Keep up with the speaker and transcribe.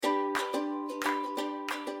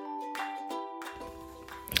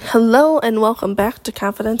Hello and welcome back to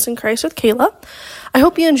Confidence in Christ with Kayla. I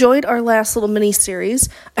hope you enjoyed our last little mini-series.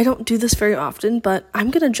 I don't do this very often, but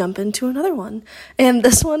I'm going to jump into another one. And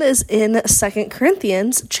this one is in 2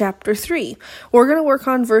 Corinthians chapter 3. We're going to work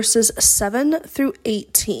on verses 7 through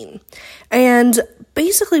 18. And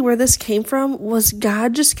basically where this came from was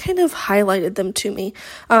God just kind of highlighted them to me.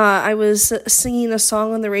 I was singing a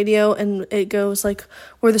song on the radio and it goes like,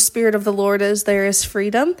 where the Spirit of the Lord is, there is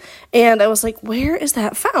freedom. And I was like, where is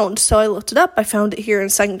that found? So I looked it up. I found it here in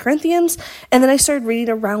 2 Corinthians, and then I started reading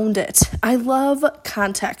around it. I love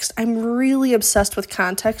context. I'm really obsessed with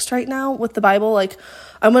context right now with the Bible. Like,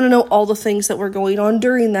 I want to know all the things that were going on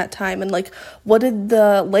during that time, and like, what did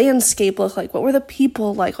the landscape look like? What were the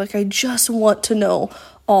people like? Like, I just want to know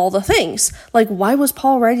all the things. Like, why was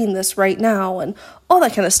Paul writing this right now? And all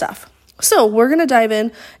that kind of stuff. So we're going to dive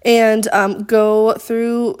in and go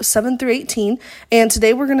through 7 through 18. And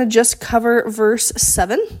today we're going to just cover verse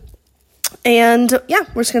 7. And yeah,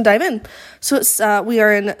 we're just going to dive in. So we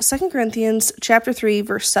are in 2 Corinthians chapter 3,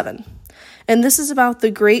 verse 7. And this is about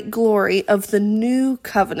the great glory of the new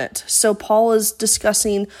covenant. So Paul is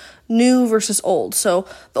discussing new versus old. So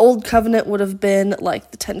the old covenant would have been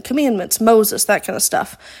like the 10 Commandments, Moses, that kind of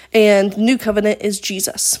stuff. And new covenant is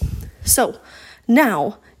Jesus. So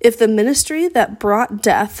now, if the ministry that brought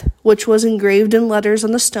death, which was engraved in letters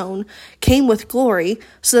on the stone, came with glory,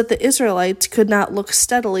 so that the Israelites could not look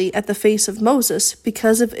steadily at the face of Moses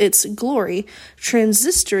because of its glory,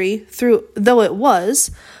 transitory though it was,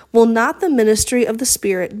 will not the ministry of the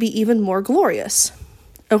Spirit be even more glorious?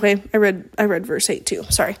 Okay, I read verse 8 too,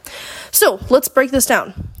 sorry. So let's break this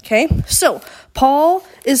down, okay? So Paul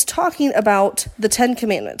is talking about the 10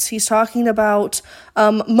 Commandments. He's talking about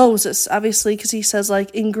Moses, obviously, because he says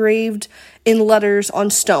like engraved in letters on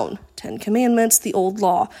stone. 10 Commandments, the old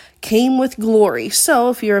law, came with glory. So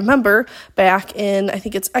if you remember back in, I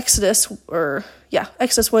think it's Exodus,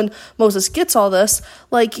 when Moses gets all this,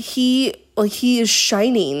 he is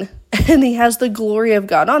shining and he has the glory of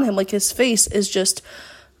God on him. Like his face is just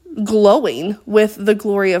glowing with the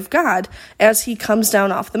glory of God as he comes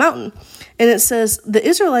down off the mountain. And it says, the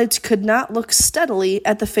Israelites could not look steadily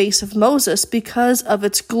at the face of Moses because of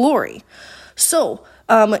its glory. So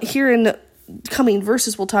here in coming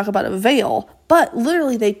verses, we'll talk about a veil, but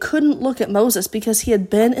literally they couldn't look at Moses because he had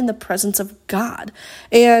been in the presence of God.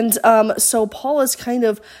 And so Paul is kind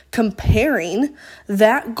of comparing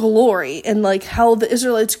that glory and like how the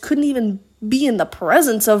Israelites couldn't even be in the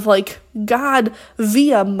presence of like God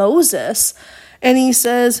via Moses. And he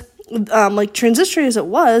says, transitory as it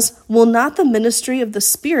was, will not the ministry of the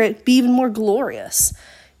Spirit be even more glorious?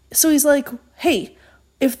 So he's like, hey,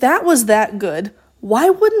 if that was that good, why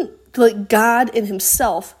wouldn't God in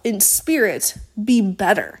himself in spirit be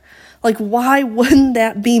better? Like, why wouldn't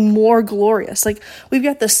that be more glorious? Like, we've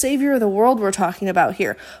got the Savior of the world we're talking about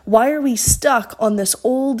here. Why are we stuck on this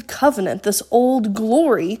old covenant, this old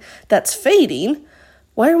glory that's fading?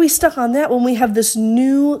 Why are we stuck on that when we have this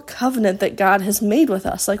new covenant that God has made with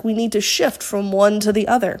us? Like, we need to shift from one to the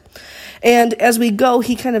other. And as we go,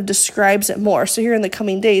 he kind of describes it more. So here in the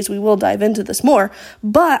coming days, we will dive into this more.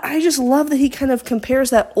 But I just love that he kind of compares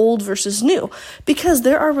that old versus new. Because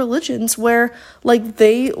there are religions where,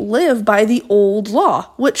 they live by the old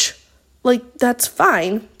law. Which, that's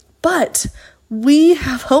fine. But we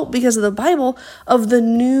have hope because of the Bible of the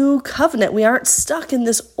new covenant. We aren't stuck in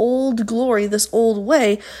this old glory, this old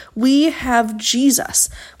way. We have Jesus,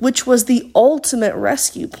 which was the ultimate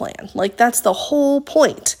rescue plan. That's the whole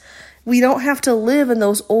point. We don't have to live in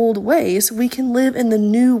those old ways. We can live in the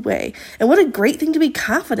new way. And what a great thing to be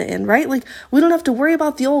confident in, right? We don't have to worry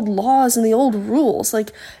about the old laws and the old rules.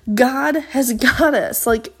 God has got us.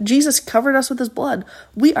 Jesus covered us with his blood.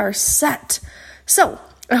 We are set. So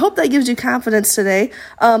I hope that gives you confidence today.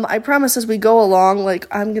 I promise as we go along,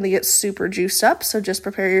 I'm going to get super juiced up. So just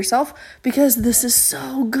prepare yourself because this is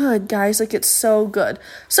so good, guys. It's so good.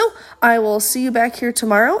 So I will see you back here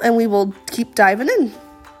tomorrow and we will keep diving in.